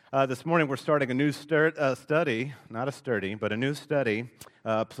This morning we're starting a new study, not a sturdy, but a new study.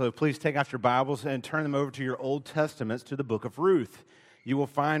 So please take out your Bibles and turn them over to your Old Testaments to the book of Ruth. You will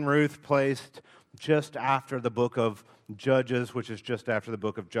find Ruth placed just after the book of Judges, which is just after the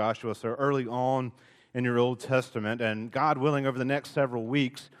book of Joshua, so early on in your Old Testament. And God willing, over the next several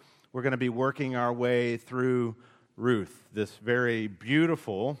weeks, we're going to be working our way through Ruth, this very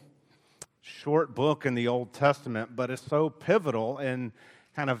beautiful, short book in the Old Testament, but it's so pivotal in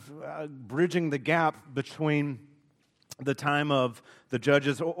kind of bridging the gap between the time of the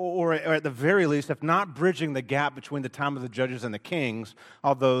judges, or at the very least, if not bridging the gap between the time of the judges and the kings,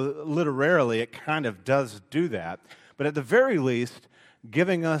 although literally it kind of does do that, but at the very least,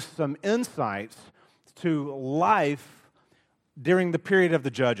 giving us some insights to life during the period of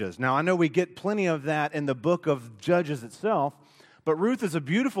the judges. Now, I know we get plenty of that in the book of Judges itself, but Ruth is a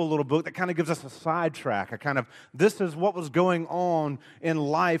beautiful little book that kind of gives us a sidetrack. This is what was going on in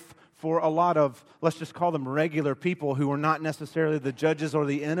life for a lot of, let's just call them regular people who were not necessarily the judges or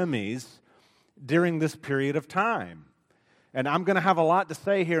the enemies during this period of time. And I'm going to have a lot to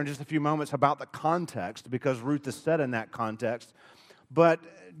say here in just a few moments about the context, because Ruth is set in that context. But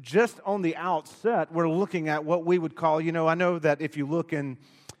just on the outset, we're looking at what we would call, I know that if you look in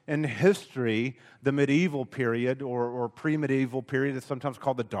history, the medieval period or pre-medieval period is sometimes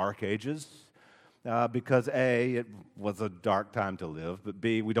called the Dark Ages because A, it was a dark time to live, but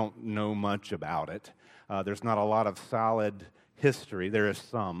B, we don't know much about it. There's not a lot of solid history. There is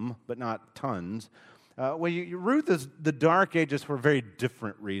some, but not tons. Ruth is the Dark Ages for a very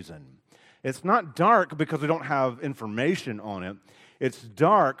different reason. It's not dark because we don't have information on it. It's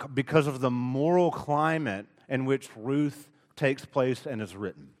dark because of the moral climate in which Ruth takes place and is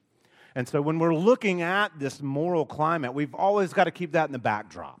written. And so when we're looking at this moral climate, we've always got to keep that in the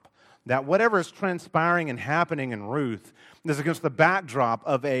backdrop. That whatever is transpiring and happening in Ruth is against the backdrop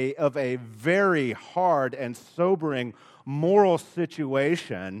of a very hard and sobering moral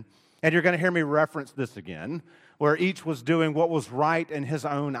situation. And you're going to hear me reference this again, where each was doing what was right in his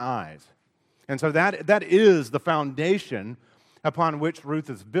own eyes. And so that is the foundation upon which Ruth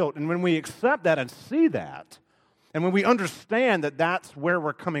is built. And when we accept that and see that, and when we understand that that's where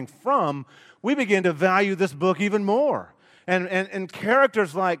we're coming from, we begin to value this book even more. And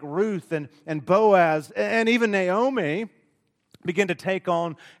characters like Ruth and Boaz and even Naomi begin to take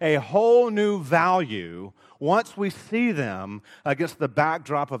on a whole new value once we see them against the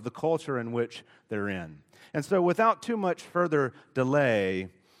backdrop of the culture in which they're in. And so without too much further delay,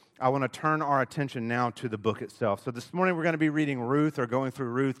 I want to turn our attention now to the book itself. So this morning we're going to be reading Ruth, or going through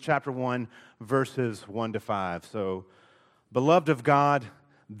Ruth, chapter 1, verses 1 to 5. So, beloved of God,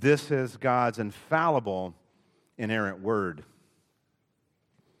 this is God's infallible, inerrant word.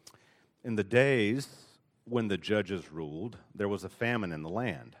 In the days when the judges ruled, there was a famine in the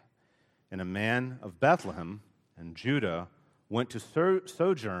land, and a man of Bethlehem in Judah went to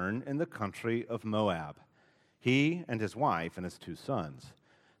sojourn in the country of Moab, he and his wife and his 2 sons.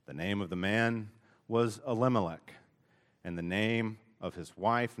 The name of the man was Elimelech, and the name of his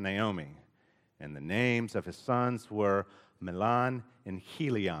wife Naomi, and the names of his sons were Mahlon and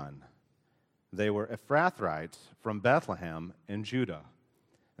Chilion. They were Ephrathites from Bethlehem in Judah,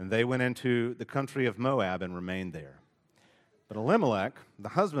 and they went into the country of Moab and remained there. But Elimelech, the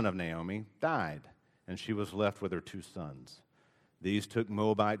husband of Naomi, died, and she was left with her 2 sons. These took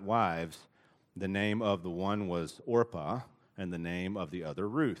Moabite wives. The name of the one was Orpah, and the name of the other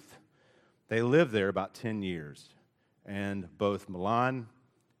Ruth. They lived there about 10 years, and both Mahlon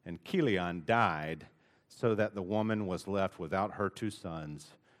and Chilion died, so that the woman was left without her 2 sons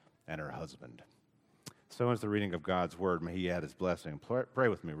and her husband. So is the reading of God's word. May he add his blessing. Pray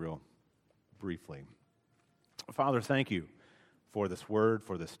with me real briefly. Father, thank you for this word,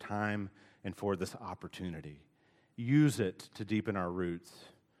 for this time, and for this opportunity. Use it to deepen our roots.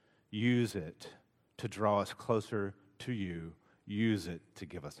 Use it to draw us closer to you. Use it to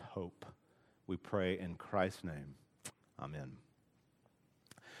give us hope. We pray in Christ's name. Amen.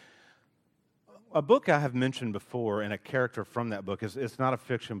 A book I have mentioned before, and a character from that book, it's not a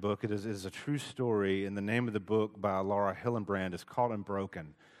fiction book. It is a true story, and the name of the book by Laura Hillenbrand is called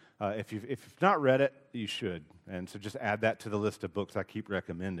Unbroken. If you've not read it, you should. And so just add that to the list of books I keep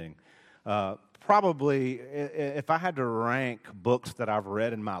recommending. Probably, if I had to rank books that I've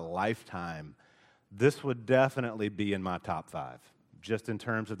read in my lifetime, this would definitely be in my top 5, just in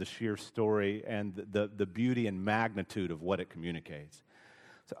terms of the sheer story and the beauty and magnitude of what it communicates.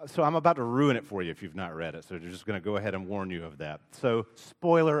 So I'm about to ruin it for you if you've not read it, so I'm just going to go ahead and warn you of that. So,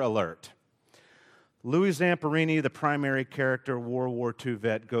 spoiler alert. Louis Zamperini, the primary character, World War II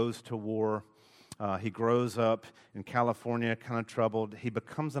vet, goes to war He grows up in California, kind of troubled. He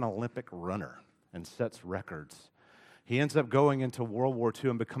becomes an Olympic runner and sets records. He ends up going into World War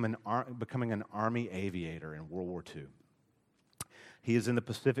II and becoming an Army aviator in World War II. He is in the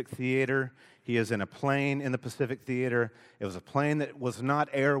Pacific Theater. He is in a plane in the Pacific Theater. It was a plane that was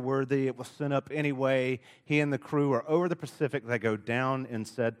not airworthy. It was sent up anyway. He and the crew are over the Pacific. They go down in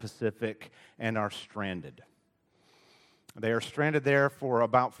said Pacific and are stranded. They are stranded there for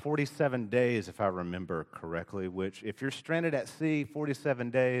about 47 days, if I remember correctly, which if you're stranded at sea 47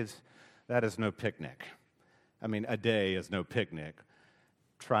 days, that is no picnic. I mean, a day is no picnic.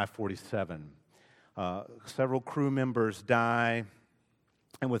 Try 47. Several crew members die.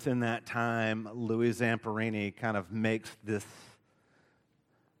 And within that time, Louis Zamperini kind of makes this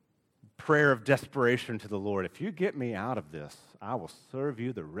prayer of desperation to the Lord. If you get me out of this, I will serve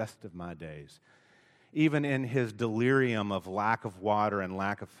you the rest of my days. Even in his delirium of lack of water and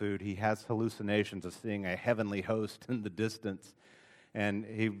lack of food, he has hallucinations of seeing a heavenly host in the distance. And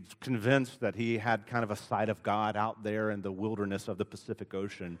he's convinced that he had kind of a sight of God out there in the wilderness of the Pacific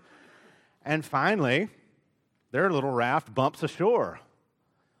Ocean. And finally, their little raft bumps ashore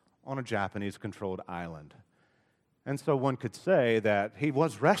on a Japanese-controlled island. And so one could say that he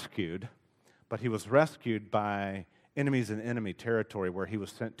was rescued, but he was rescued by enemies in enemy territory where he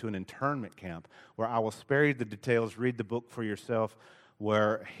was sent to an internment camp, where I will spare you the details, read the book for yourself,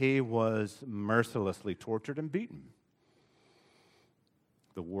 where he was mercilessly tortured and beaten.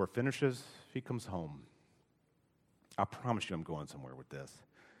 The war finishes, he comes home. I promise you I'm going somewhere with this.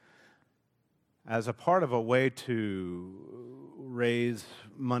 As a part of a way to raise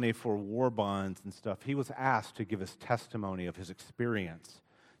money for war bonds and stuff, he was asked to give his testimony of his experience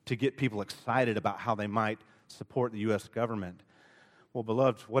to get people excited about how they might support the U.S. government. Well,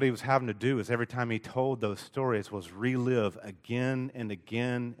 beloved, what he was having to do is every time he told those stories was relive again and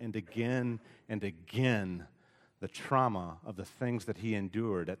again and again and again the trauma of the things that he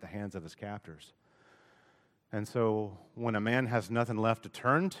endured at the hands of his captors. And so when a man has nothing left to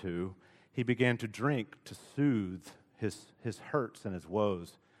turn to, he began to drink to soothe his hurts and his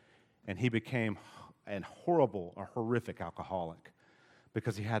woes. And he became a horrific alcoholic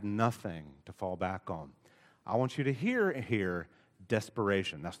because he had nothing to fall back on. I want you to hear here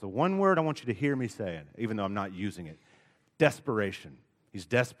desperation. That's the one word I want you to hear me saying, even though I'm not using it. Desperation. He's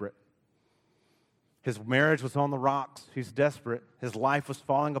desperate. His marriage was on the rocks. He's desperate. His life was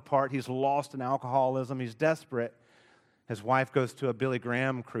falling apart. He's lost in alcoholism. He's desperate. His wife goes to a Billy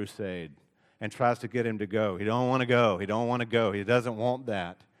Graham crusade and tries to get him to go. He don't want to go. He don't want to go. He doesn't want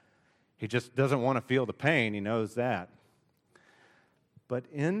that. He just doesn't want to feel the pain. He knows that. But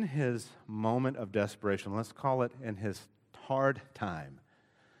in his moment of desperation, let's call it in his hard time,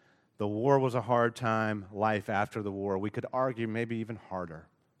 the war was a hard time, life after the war, we could argue maybe even harder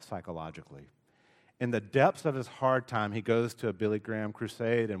psychologically. In the depths of his hard time, he goes to a Billy Graham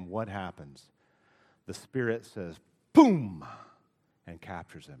crusade, and what happens? The Spirit says, boom, and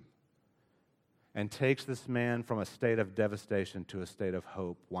captures him and takes this man from a state of devastation to a state of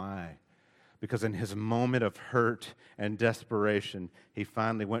hope. Why? Because in his moment of hurt and desperation, he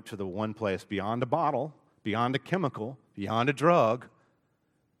finally went to the one place beyond a bottle, beyond a chemical, beyond a drug,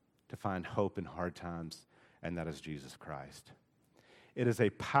 to find hope in hard times, and that is Jesus Christ. It is a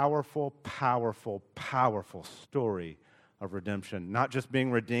powerful, powerful, powerful story of redemption, not just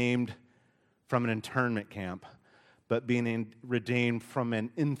being redeemed from an internment camp, but being redeemed from an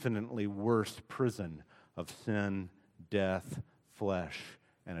infinitely worse prison of sin, death, flesh,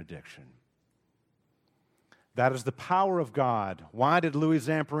 and addiction. That is the power of God. Why did Louis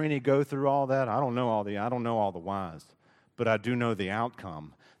Zamperini go through all that? I don't know all the whys, but I do know the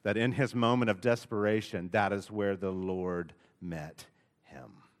outcome, that in his moment of desperation, that is where the Lord met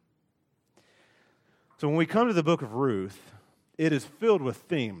him. So when we come to the book of Ruth, it is filled with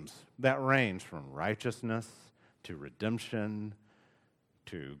themes that range from righteousness to redemption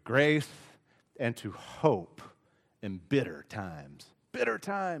to grace and to hope in bitter times,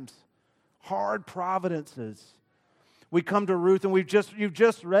 hard providences. We come to Ruth, and you've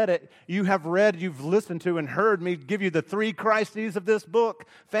just read it. You've listened to and heard me give you the three crises of this book: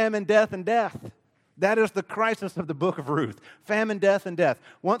 famine, death, and death. That is the crisis of the book of Ruth: famine, death, and death.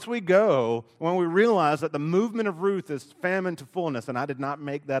 When we realize that the movement of Ruth is famine to fullness, and I did not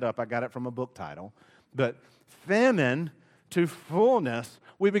make that up, I got it from a book title, but famine to fullness,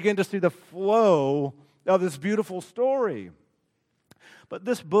 we begin to see the flow of this beautiful story. But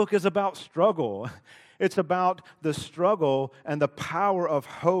this book is about struggle. It's about the struggle and the power of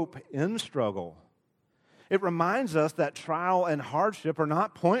hope in struggle. It reminds us that trial and hardship are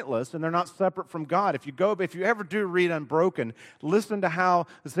not pointless and they're not separate from God. If you ever do read Unbroken, listen to how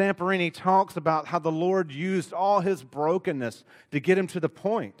Zamperini talks about how the Lord used all his brokenness to get him to the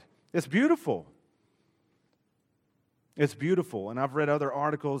point. It's beautiful. It's beautiful. And I've read other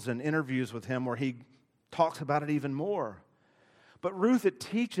articles and interviews with him where he talks about it even more. But Ruth, it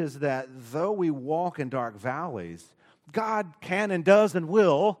teaches that though we walk in dark valleys, God can and does and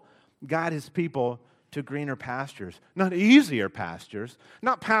will guide his people to greener pastures. Not easier pastures,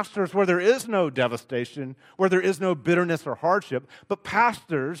 not pastures where there is no devastation, where there is no bitterness or hardship, but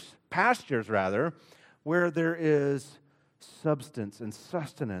pastures where there is substance and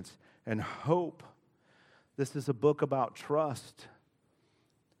sustenance and hope. This is a book about trust.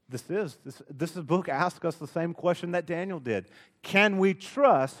 This book asks us the same question that Daniel did. Can we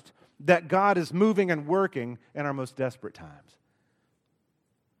trust that God is moving and working in our most desperate times?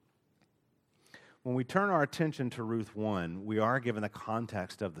 When we turn our attention to Ruth 1, we are given the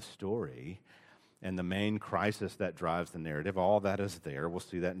context of the story and the main crisis that drives the narrative. All that is there. We'll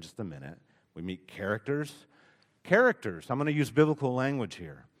see that in just a minute. We meet characters. I'm going to use biblical language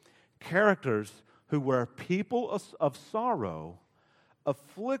here. Characters who were people of sorrow,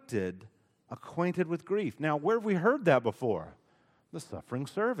 afflicted, acquainted with grief. Now, where have we heard that before? The suffering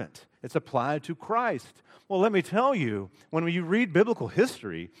servant. It's applied to Christ. Well, let me tell you, when you read biblical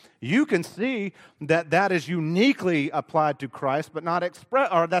history, you can see that is uniquely applied to Christ, but not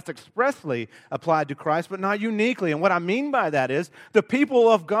that's expressly applied to Christ, but not uniquely. And what I mean by that is the people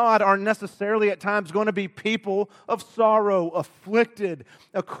of God are necessarily at times going to be people of sorrow, afflicted,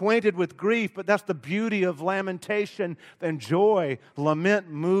 acquainted with grief, but that's the beauty of lamentation and joy. Lament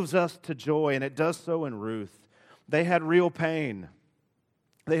moves us to joy, and it does so in Ruth. They had real pain.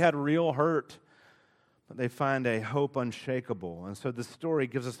 They had real hurt, but they find a hope unshakable. And so the story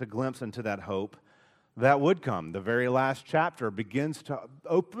gives us a glimpse into that hope that would come. The very last chapter begins to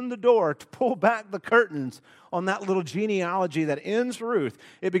open the door, to pull back the curtains on that little genealogy that ends Ruth.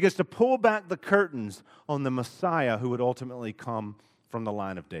 It begins to pull back the curtains on the Messiah who would ultimately come from the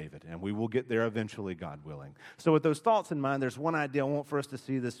line of David. And we will get there eventually, God willing. So with those thoughts in mind, there's one idea I want for us to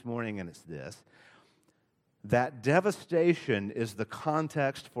see this morning, and it's this: that devastation is the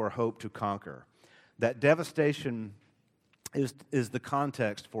context for hope to conquer. That devastation is the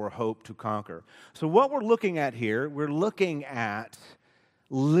context for hope to conquer. So what we're looking at here, we're looking at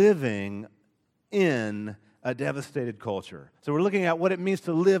living in a devastated culture. So we're looking at what it means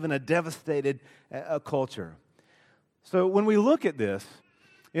to live in a devastated culture. So when we look at this,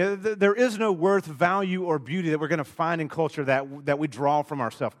 there is no worth, value, or beauty that we're going to find in culture that we draw from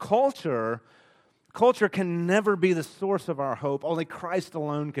ourselves. Culture can never be the source of our hope. Only Christ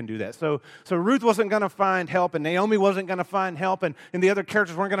alone can do that. So Ruth wasn't going to find help, and Naomi wasn't going to find help, and the other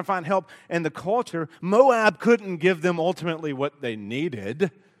characters weren't going to find help in the culture. Moab couldn't give them ultimately what they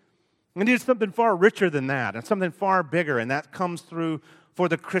needed. They needed something far richer than that, and something far bigger, and that comes through, for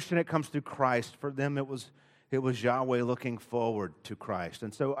the Christian, it comes through Christ. For them, it was Yahweh looking forward to Christ.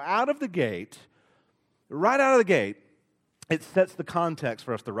 And so right out of the gate, it sets the context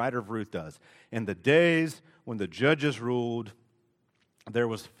for us, the writer of Ruth does. In the days when the judges ruled, there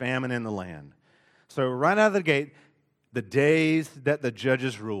was famine in the land. So right out of the gate, the days that the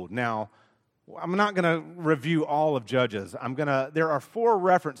judges ruled. Now, I'm not going to review all of Judges. There are 4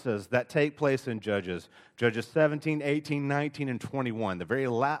 references that take place in Judges. Judges 17, 18, 19, and 21, the very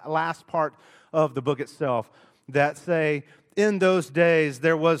last part of the book itself, that say, in those days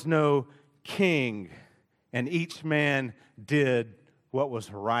there was no king, and each man did what was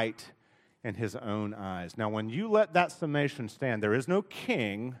right in his own eyes. Now, when you let that summation stand, there is no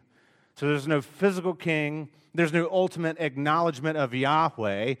king, so there's no physical king, there's no ultimate acknowledgement of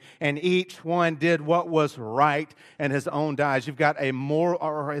Yahweh, and each one did what was right in his own eyes. You've got a moral,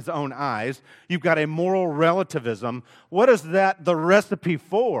 or his own eyes. You've got a moral relativism. What is that the recipe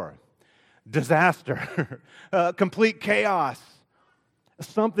for? Disaster, complete chaos,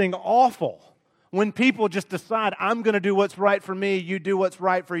 something awful. When people just decide, I'm going to do what's right for me, you do what's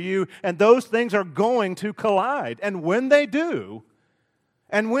right for you, and those things are going to collide. And when they do,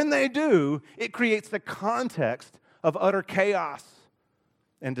 it creates the context of utter chaos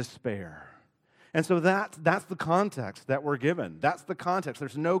and despair. And so that's the context that we're given. That's the context.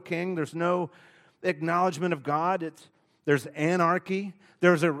 There's no king. There's no acknowledgement of God. There's anarchy.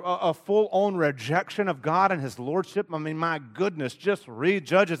 There's a full-on rejection of God and His lordship. I mean, my goodness, just read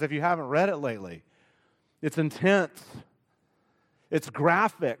Judges if you haven't read it lately. It's intense. It's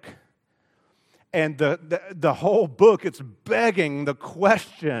graphic. And the whole book, it's begging the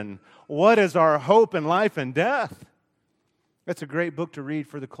question, what is our hope in life and death? It's a great book to read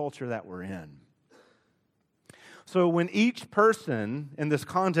for the culture that we're in. So when each person in this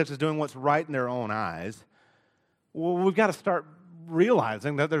context is doing what's right in their own eyes, well, we've got to start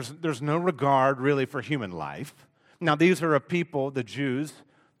realizing that there's no regard really for human life. Now, these are a people, the Jews,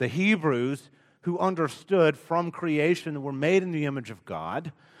 the Hebrews, who understood from creation that we're made in the image of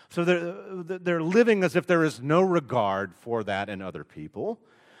God. So they're living as if there is no regard for that in other people.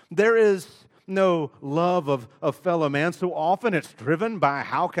 There is no love of fellow man. So often it's driven by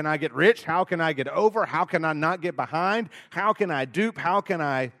how can I get rich? How can I get over? How can I not get behind? How can I dupe? How can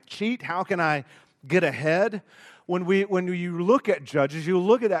I cheat? How can I get ahead? When you look at Judges, you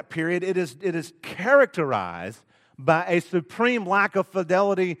look at that period, it is characterized by a supreme lack of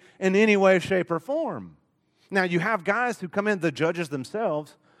fidelity in any way, shape, or form. Now, you have guys who come in, the judges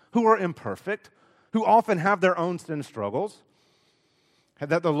themselves, who are imperfect, who often have their own sin struggles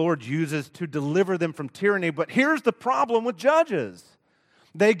that the Lord uses to deliver them from tyranny. But here's the problem with judges.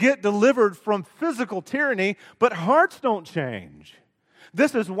 They get delivered from physical tyranny, but hearts don't change.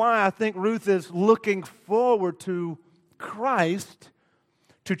 This is why I think Ruth is looking forward to Christ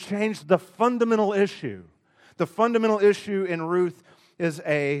to change the fundamental issue. The fundamental issue in Ruth is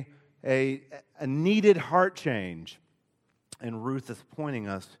a needed heart change. And Ruth is pointing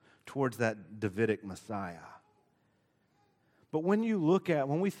us towards that Davidic Messiah. But when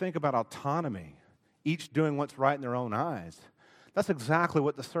we think about autonomy, each doing what's right in their own eyes, that's exactly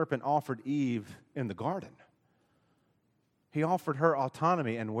what the serpent offered Eve in the garden. He offered her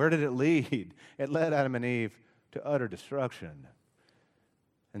autonomy, and where did it lead? It led Adam and Eve to utter destruction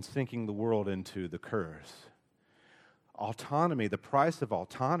and sinking the world into the curse. Autonomy, the price of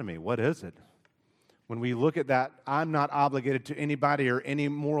autonomy, what is it? When we look at that, I'm not obligated to anybody or any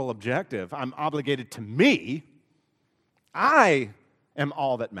moral objective. I'm obligated to me. I am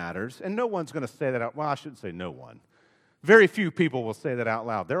all that matters. And no one's going to say that out. Well, I shouldn't say no one. Very few people will say that out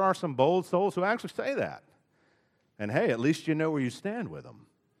loud. There are some bold souls who actually say that. And hey, at least you know where you stand with them.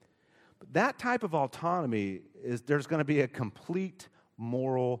 But that type of autonomy there's going to be a complete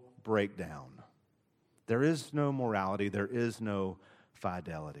moral breakdown. There is no morality. There is no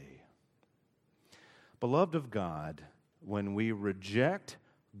fidelity. Beloved of God, when we reject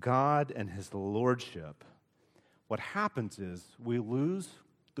God and His lordship, what happens is we lose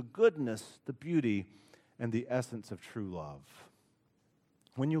the goodness, the beauty, and the essence of true love.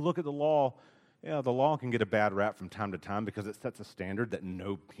 When you look at the law, the law can get a bad rap from time to time because it sets a standard that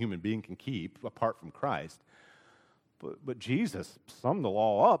no human being can keep apart from Christ. But Jesus summed the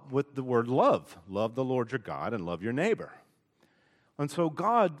law up with the word love. Love the Lord your God and love your neighbor. And so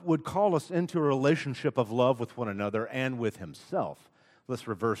God would call us into a relationship of love with one another and with Himself. Let's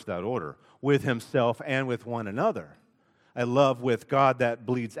reverse that order. With Himself and with one another. A love with God that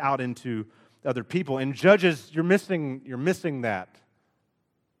bleeds out into other people. In Judges, you're missing that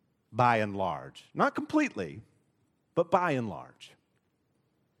by and large. Not completely, but by and large.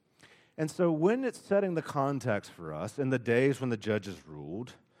 And so when it's setting the context for us in the days when the judges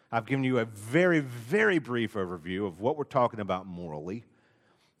ruled, I've given you a very, very brief overview of what we're talking about morally.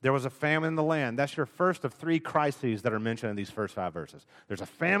 There was a famine in the land. That's your first of 3 crises that are mentioned in these first 5 verses. There's a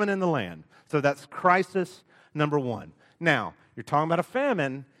famine in the land. So that's crisis number 1. Now, you're talking about a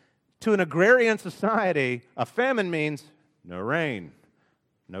famine. To an agrarian society, a famine means no rain,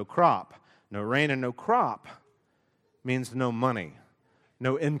 no crop. No rain and no crop means no money,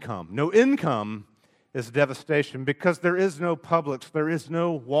 no income. No income is devastation because there is no Publix, there is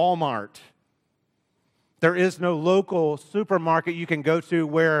no Walmart. There is no local supermarket you can go to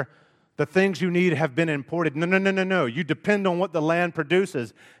where the things you need have been imported. No. You depend on what the land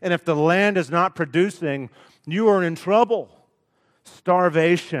produces. And if the land is not producing, you are in trouble.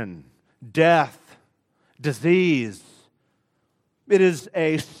 Starvation, death, disease. It is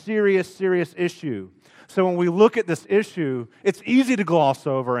a serious, serious issue. So when we look at this issue, it's easy to gloss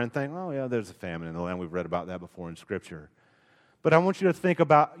over and think, oh yeah, there's a famine in the land. We've read about that before in Scripture. But I want you to think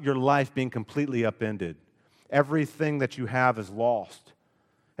about your life being completely upended. Everything that you have is lost.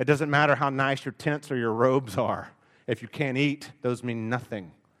 It doesn't matter how nice your tents or your robes are. If you can't eat, those mean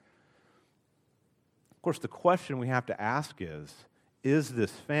nothing. Of course, the question we have to ask is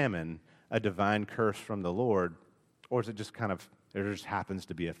this famine a divine curse from the Lord, or is it just there just happens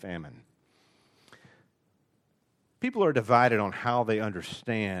to be a famine? People are divided on how they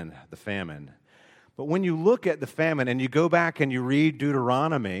understand the famine. But when you look at the famine and you go back and you read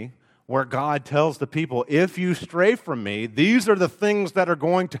Deuteronomy, where God tells the people, if you stray from me, these are the things that are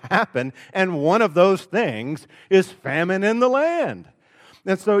going to happen, and one of those things is famine in the land.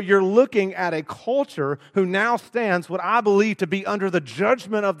 And so you're looking at a culture who now stands what I believe to be under the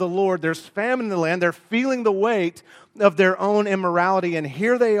judgment of the Lord. There's famine in the land. They're feeling the weight of their own immorality. And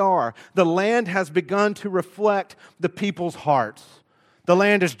here they are. The land has begun to reflect the people's hearts. The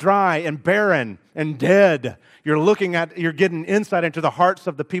land is dry and barren and dead. You're getting insight into the hearts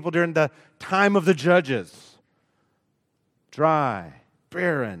of the people during the time of the judges. Dry,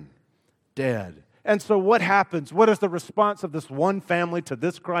 barren, dead. And so what happens? What is the response of this one family to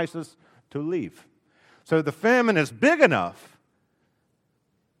this crisis? To leave. So the famine is big enough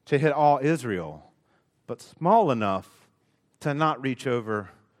to hit all Israel, but small enough to not reach over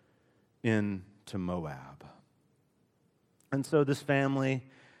into Moab. And so this family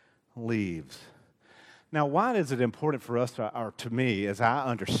leaves. Now, why is it important for us, or to me, as I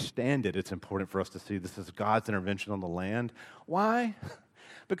understand it, it's important for us to see this as God's intervention on the land? Why?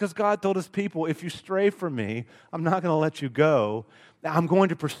 Because God told his people, if you stray from me, I'm not going to let you go. I'm going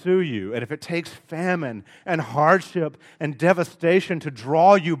to pursue you. And if it takes famine and hardship and devastation to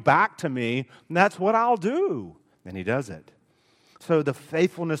draw you back to me, that's what I'll do. And he does it. So the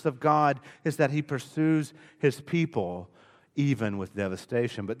faithfulness of God is that he pursues his people even with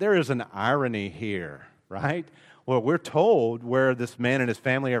devastation. But there is an irony here, right? Well, we're told where this man and his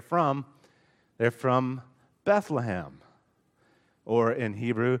family are from. They're from Bethlehem. Or in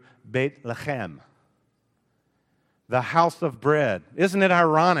Hebrew, Beit Lechem, the house of bread. Isn't it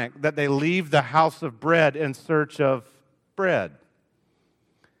ironic that they leave the house of bread in search of bread?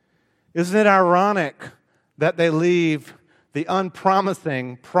 Isn't it ironic that they leave the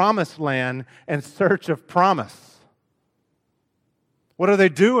unpromising promised land in search of promise? What are they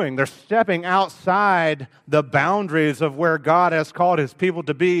doing? They're stepping outside the boundaries of where God has called his people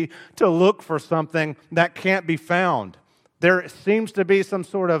to be to look for something that can't be found. There seems to be some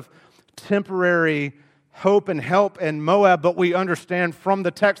sort of temporary hope and help in Moab, but we understand from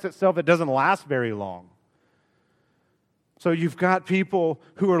the text itself it doesn't last very long. So you've got people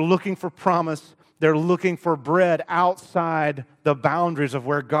who are looking for promise. They're looking for bread outside the boundaries of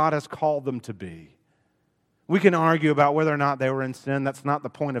where God has called them to be. We can argue about whether or not they were in sin. That's not the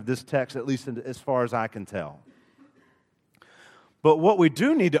point of this text, at least as far as I can tell. But what we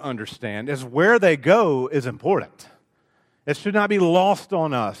do need to understand is where they go is important. It should not be lost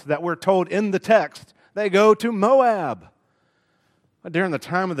on us that we're told in the text they go to Moab. During the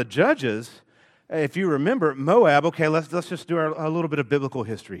time of the judges, if you remember, Moab, okay, let's just do a little bit of biblical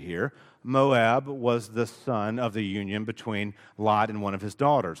history here. Moab was the son of the union between Lot and one of his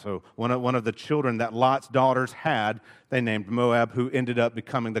daughters. So one of the children that Lot's daughters had, they named Moab, who ended up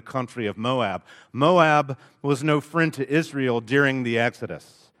becoming the country of Moab. Moab was no friend to Israel during the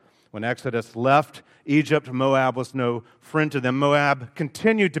Exodus. When Exodus left Egypt, Moab was no friend to them. Moab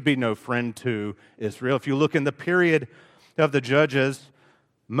continued to be no friend to Israel. If you look in the period of the Judges,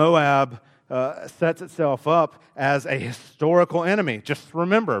 Moab sets itself up as a historical enemy. Just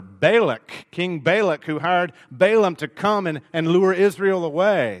remember, Balak, King Balak, who hired Balaam to come and lure Israel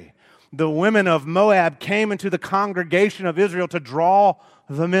away. The women of Moab came into the congregation of Israel to draw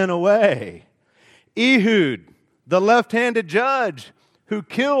the men away. Ehud, the left-handed judge, who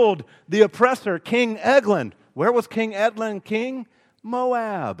killed the oppressor, King Eglon. Where was King Eglon king?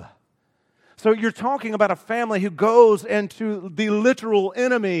 Moab. So you're talking about a family who goes into the literal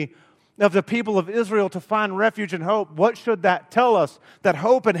enemy of the people of Israel to find refuge and hope. What should that tell us? That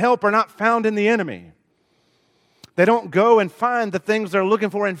hope and help are not found in the enemy. They don't go and find the things they're looking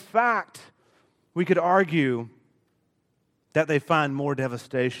for. In fact, we could argue that they find more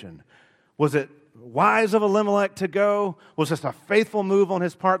devastation. Was it wise of Elimelech to go? Was this a faithful move on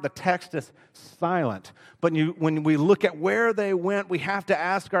his part? The text is silent. But when we look at where they went, we have to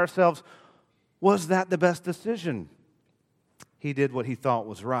ask ourselves, was that the best decision? He did what he thought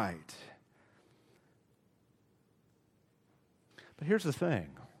was right. But here's the thing.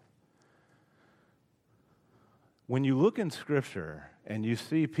 When you look in Scripture and you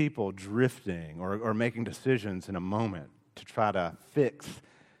see people drifting or making decisions in a moment to try to fix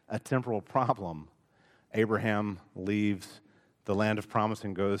a temporal problem, Abraham leaves the land of promise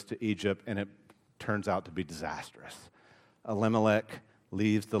and goes to Egypt, and it turns out to be disastrous. Elimelech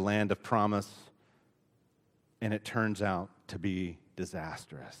leaves the land of promise, and it turns out to be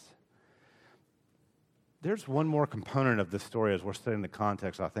disastrous. There's one more component of this story as we're studying the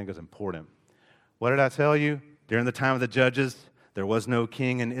context I think is important. What did I tell you? During the time of the judges, there was no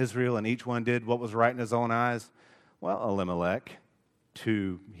king in Israel, and each one did what was right in his own eyes. Well, Elimelech,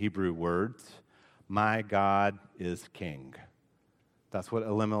 two Hebrew words, my God is king. That's what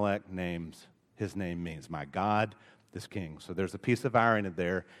Elimelech his name means. My God is king. So there's a piece of irony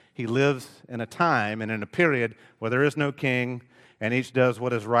there. He lives in a time and in a period where there is no king, and each does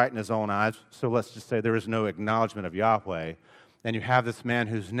what is right in his own eyes. So let's just say there is no acknowledgement of Yahweh. And you have this man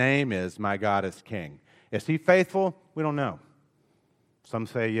whose name is My God is King. Is he faithful? We don't know. Some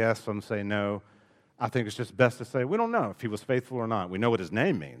say yes, some say no. I think it's just best to say we don't know if he was faithful or not. We know what his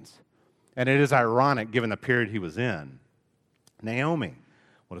name means. And it is ironic given the period he was in. Naomi,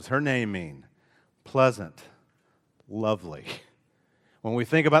 what does her name mean? Pleasant, lovely. When we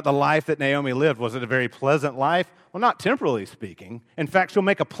think about the life that Naomi lived, was it a very pleasant life? Well, not temporally speaking. In fact, she'll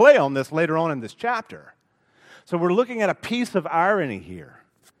make a play on this later on in this chapter. So we're looking at a piece of irony here.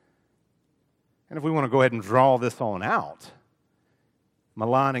 And if we want to go ahead and draw this on out,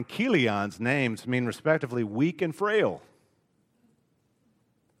 Mahlon and Chilion's names mean respectively weak and frail.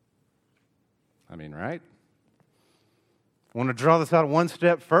 I mean, right? I want to draw this out one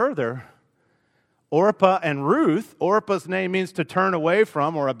step further. Orpah and Ruth, Orpah's name means to turn away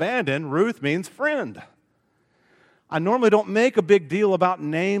from or abandon. Ruth means friend. I normally don't make a big deal about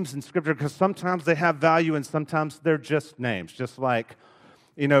names in Scripture because sometimes they have value and sometimes they're just names. Just like,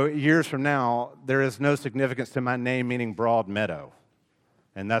 years from now, there is no significance to my name meaning Broad Meadow.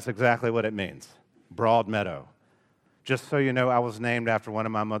 And that's exactly what it means, Broad Meadow. Just so you know, I was named after one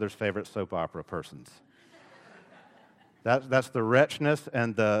of my mother's favorite soap opera persons. That's the richness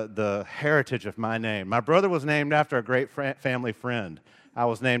and the heritage of my name. My brother was named after a great family friend. I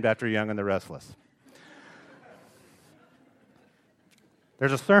was named after Young and the Restless.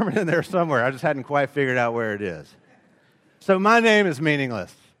 There's a sermon in there somewhere. I just hadn't quite figured out where it is. So my name is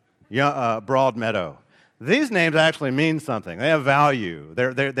meaningless, Broad Meadow. These names actually mean something. They have value.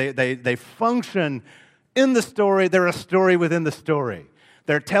 They function in the story. They're a story within the story.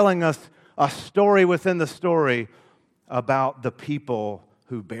 They're telling us a story within the story about the people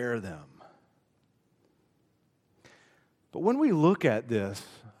who bear them. But when we look at this,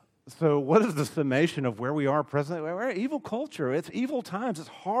 so what is the summation of where we are presently? We're an evil culture. It's evil times. It's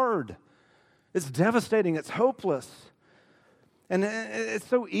hard. It's devastating. It's hopeless. And it's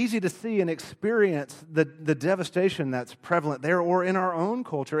so easy to see and experience the devastation that's prevalent there or in our own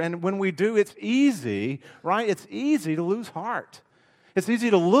culture. And when we do, it's easy, right? It's easy to lose heart. It's easy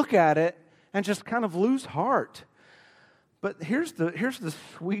to look at it and just kind of lose heart. But here's the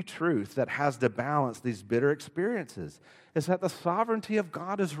sweet truth that has to balance these bitter experiences, is that the sovereignty of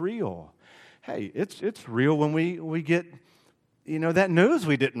God is real. Hey, it's real when we get, that news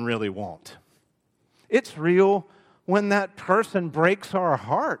we didn't really want. It's real when that person breaks our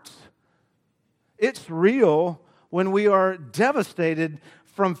hearts. It's real when we are devastated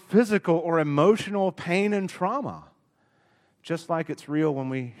from physical or emotional pain and trauma. Just like it's real when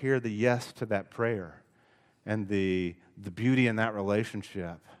we hear the yes to that prayer and the beauty in that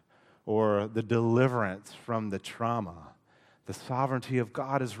relationship or the deliverance from the trauma. The sovereignty of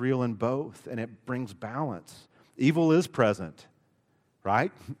God is real in both, and it brings balance. Evil is present,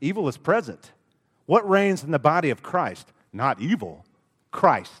 right? Evil is present. What reigns in the body of Christ? Not evil,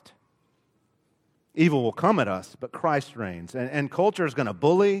 Christ. Evil will come at us, but Christ reigns. And culture is going to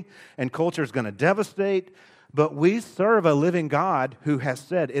bully, and culture is going to devastate, but we serve a living God who has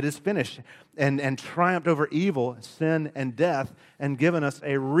said, it is finished, and triumphed over evil, sin, and death, and given us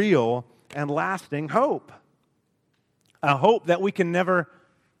a real and lasting hope. A hope that we can never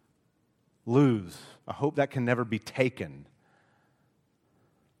lose. A hope that can never be taken.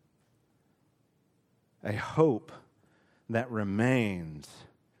 A hope that remains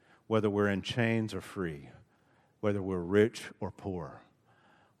whether we're in chains or free, whether we're rich or poor,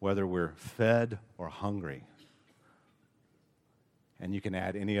 whether we're fed or hungry. And you can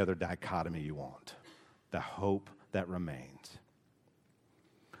add any other dichotomy you want. The hope that remains.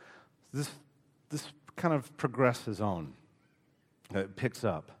 This kind of progresses on. It picks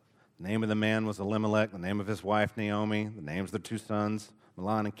up. The name of the man was Elimelech. The name of his wife, Naomi. The names of the two sons,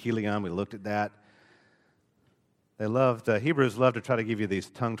 Mahlon and Chilion. We looked at that. Hebrews love to try to give you these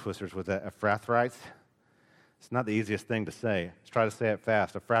tongue twisters with Ephrathites. It's not the easiest thing to say. Let's try to say it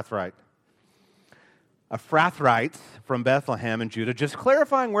fast. Ephrathite. Ephrathites from Bethlehem and Judah, just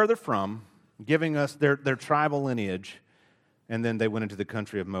clarifying where they're from, giving us their tribal lineage, and then they went into the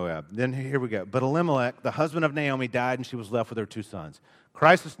country of Moab. Then here we go. But Elimelech, the husband of Naomi, died, and she was left with her two sons.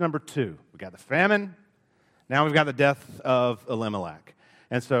 Crisis number 2. We got the famine. Now we've got the death of Elimelech.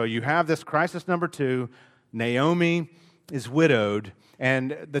 And so you have this crisis number 2. Naomi is widowed,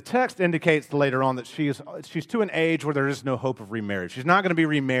 and the text indicates later on that she's to an age where there is no hope of remarriage. She's not going to be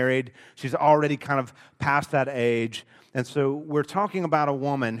remarried. She's already kind of past that age. And so we're talking about a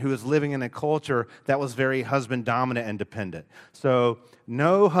woman who is living in a culture that was very husband-dominant and dependent. So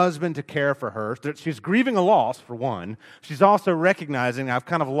no husband to care for her. She's grieving a loss, for one. She's also recognizing, I've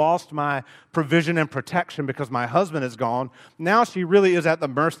kind of lost my provision and protection because my husband is gone. Now she really is at the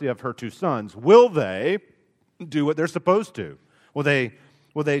mercy of her two sons. Will they do what they're supposed to? Will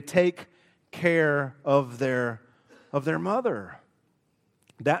they take care of their mother?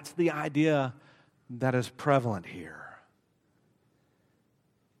 That's the idea that is prevalent here.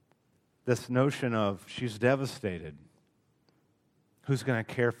 This notion of she's devastated. Who's going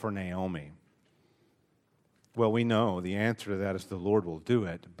to care for Naomi? Well, we know the answer to that is the Lord will do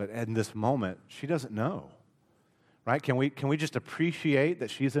it, but in this moment, she doesn't know. Right? Can we just appreciate that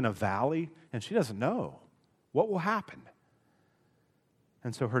she's in a valley and she doesn't know what will happen?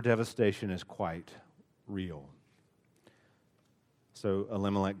 And so her devastation is quite real. So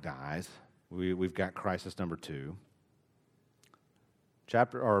Elimelech dies. We've got crisis number 2.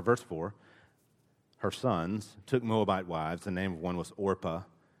 Verse 4, her sons took Moabite wives. The name of one was Orpah,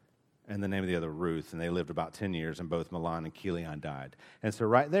 and the name of the other Ruth, and they lived about 10 years, and both Mahlon and Chilion died. And so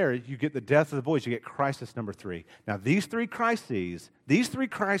right there, you get the death of the boys, you get crisis number 3. Now, these three crises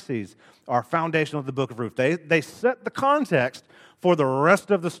are foundational of the book of Ruth. They set the context for the rest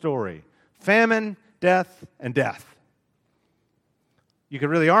of the story. Famine, death, and death. You could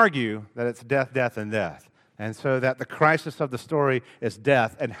really argue that it's death, death, and death. And so that the crisis of the story is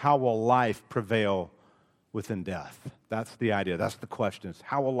death, and how will life prevail within death? That's the idea. That's the question.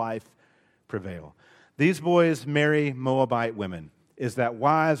 How will life prevail? These boys marry Moabite women. Is that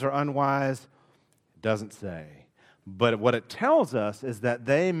wise or unwise? It doesn't say. But what it tells us is that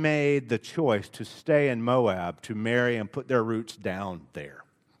they made the choice to stay in Moab, to marry and put their roots down there.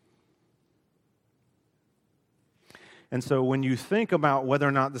 And so when you think about whether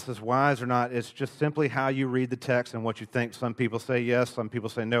or not this is wise or not, it's just simply how you read the text and what you think. Some people say yes, some people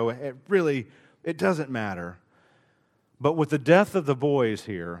say no. It doesn't matter. But with the death of the boys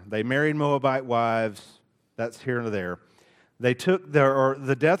here, they married Moabite wives. That's here and there. They took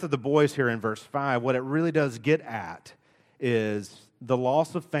the death of the boys here in verse 5. What it really does get at is the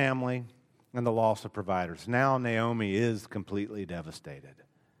loss of family and the loss of providers. Now Naomi is completely devastated.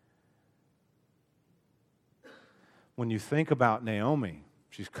 When you think about Naomi,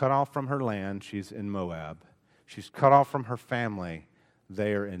 she's cut off from her land. She's in Moab. She's cut off from her family.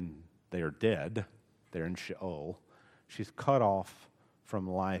 They are dead. They're in Sheol. She's cut off from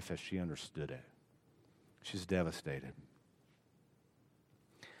life as she understood it. She's devastated.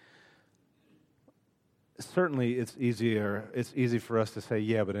 Certainly, it's easy for us to say,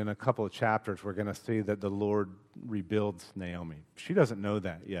 yeah, but in a couple of chapters, we're going to see that the Lord rebuilds Naomi. She doesn't know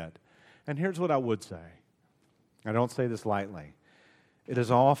that yet. And here's what I would say. I don't say this lightly. It is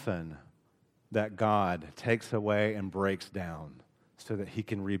often that God takes away and breaks down so that he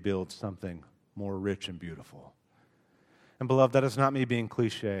can rebuild something more rich and beautiful. And beloved, that is not me being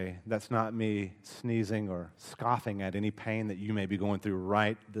cliche. That's not me sneezing or scoffing at any pain that you may be going through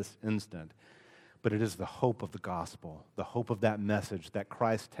right this instant. But it is the hope of the gospel, the hope of that message that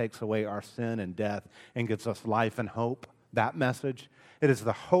Christ takes away our sin and death and gives us life and hope. That message, it is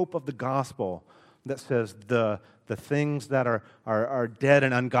the hope of the gospel that says the things that are dead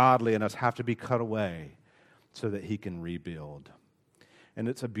and ungodly in us have to be cut away so that he can rebuild. And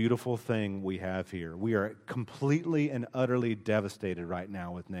it's a beautiful thing we have here. We are completely and utterly devastated right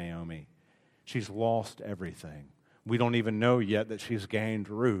now with Naomi. She's lost everything. We don't even know yet that she's gained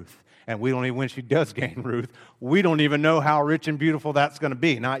Ruth. And we don't even, when she does gain Ruth, we don't even know how rich and beautiful that's going to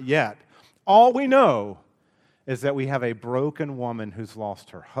be. Not yet. All we know is that we have a broken woman who's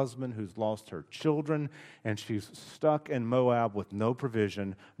lost her husband, who's lost her children, and she's stuck in Moab with no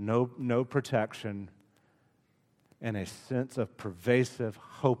provision, no protection, and a sense of pervasive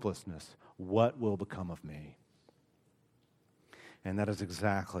hopelessness. What will become of me? And that is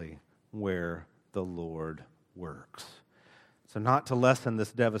exactly where the Lord works. So not to lessen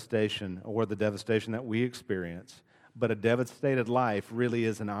this devastation or the devastation that we experience, but a devastated life really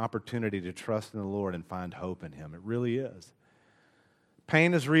is an opportunity to trust in the Lord and find hope in him. It really is.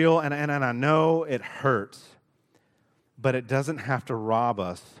 Pain is real, and I know it hurts, but it doesn't have to rob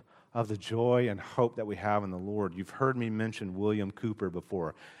us of the joy and hope that we have in the Lord. You've heard me mention William Cowper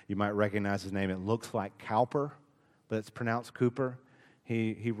before. You might recognize his name. It looks like Cowper, but it's pronounced Cooper.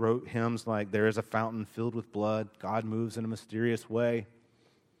 He wrote hymns like, "There is a fountain filled with blood. God moves in a mysterious way."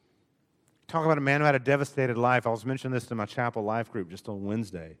 Talk about a man who had a devastated life. I was mentioning this to my chapel life group just on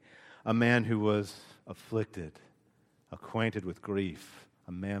Wednesday. A man who was afflicted, acquainted with grief,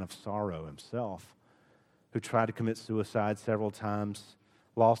 a man of sorrow himself, who tried to commit suicide several times,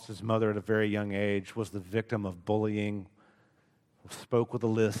 lost his mother at a very young age, was the victim of bullying, spoke with a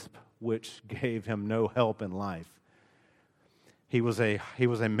lisp, which gave him no help in life. He was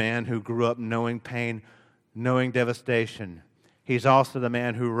a man who grew up knowing pain, knowing devastation. He's also the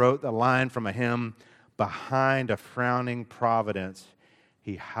man who wrote the line from a hymn, "Behind a frowning providence,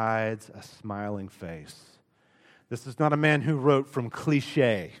 he hides a smiling face." This is not a man who wrote from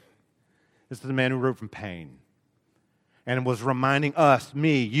cliche. This is a man who wrote from pain and was reminding us,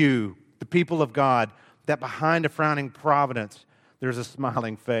 me, you, the people of God, that behind a frowning providence, there's a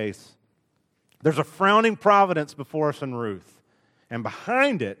smiling face. There's a frowning providence before us in Ruth, and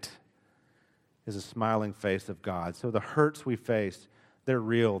behind it is a smiling face of God. So the hurts we face, they're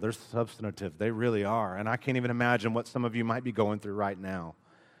real, they're substantive, they really are. And I can't even imagine what some of you might be going through right now.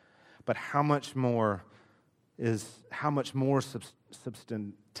 But how much more substance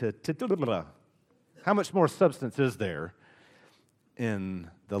is there in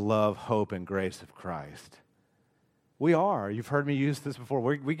the love, hope, and grace of Christ? You've heard me use this before,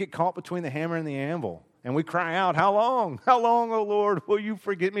 we get caught between the hammer and the anvil, and we cry out, "How long? How long, O Lord, will you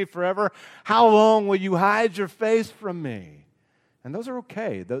forget me forever? How long will you hide your face from me?" And those are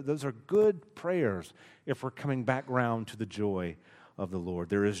okay. Those are good prayers if we're coming back round to the joy of the Lord.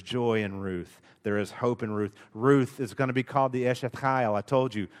 There is joy in Ruth. There is hope in Ruth. Ruth is going to be called the Eshet Chayil. I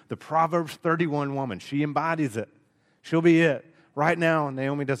told you, the Proverbs 31 woman. She embodies it. She'll be it. Right now,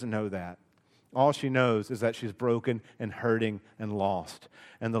 Naomi doesn't know that. All she knows is that she's broken and hurting and lost,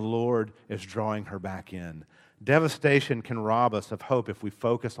 and the Lord is drawing her back in. Devastation can rob us of hope if we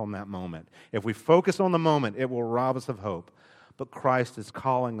focus on that moment. If we focus on the moment, it will rob us of hope. But Christ is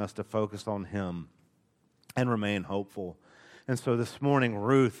calling us to focus on Him and remain hopeful. And so this morning,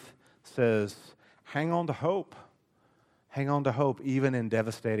 Ruth says, hang on to hope. Hang on to hope even in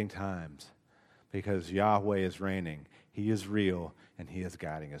devastating times, because Yahweh is reigning. He is real, and He is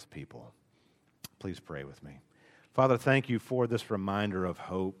guiding His people. Please pray with me. Father, thank you for this reminder of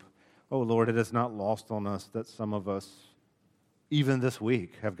hope. Oh, Lord, it is not lost on us that some of us, even this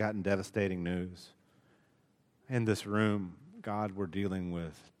week, have gotten devastating news. In this room, God, we're dealing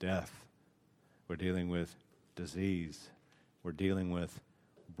with death. We're dealing with disease. We're dealing with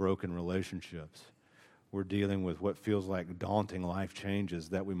broken relationships. We're dealing with what feels like daunting life changes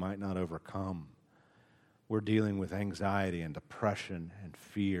that we might not overcome. We're dealing with anxiety and depression and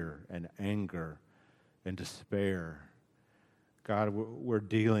fear and anger and despair. God, we're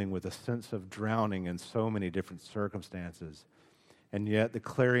dealing with a sense of drowning in so many different circumstances. And yet the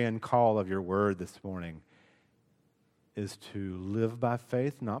clarion call of your word this morning is to live by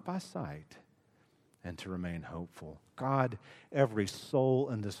faith, not by sight, and to remain hopeful. God, every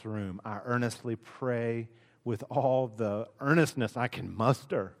soul in this room, I earnestly pray with all the earnestness I can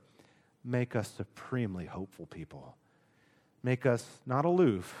muster, make us supremely hopeful people. Make us not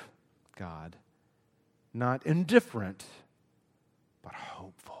aloof, God, not indifferent, but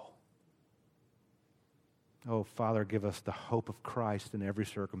hopeful. Oh, Father, give us the hope of Christ in every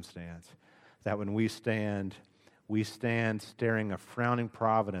circumstance, that when we stand staring a frowning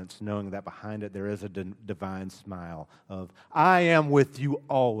providence, knowing that behind it there is a divine smile of, I am with you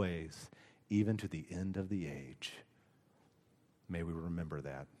always, even to the end of the age. May we remember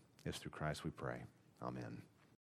that. It's through Christ we pray. Amen.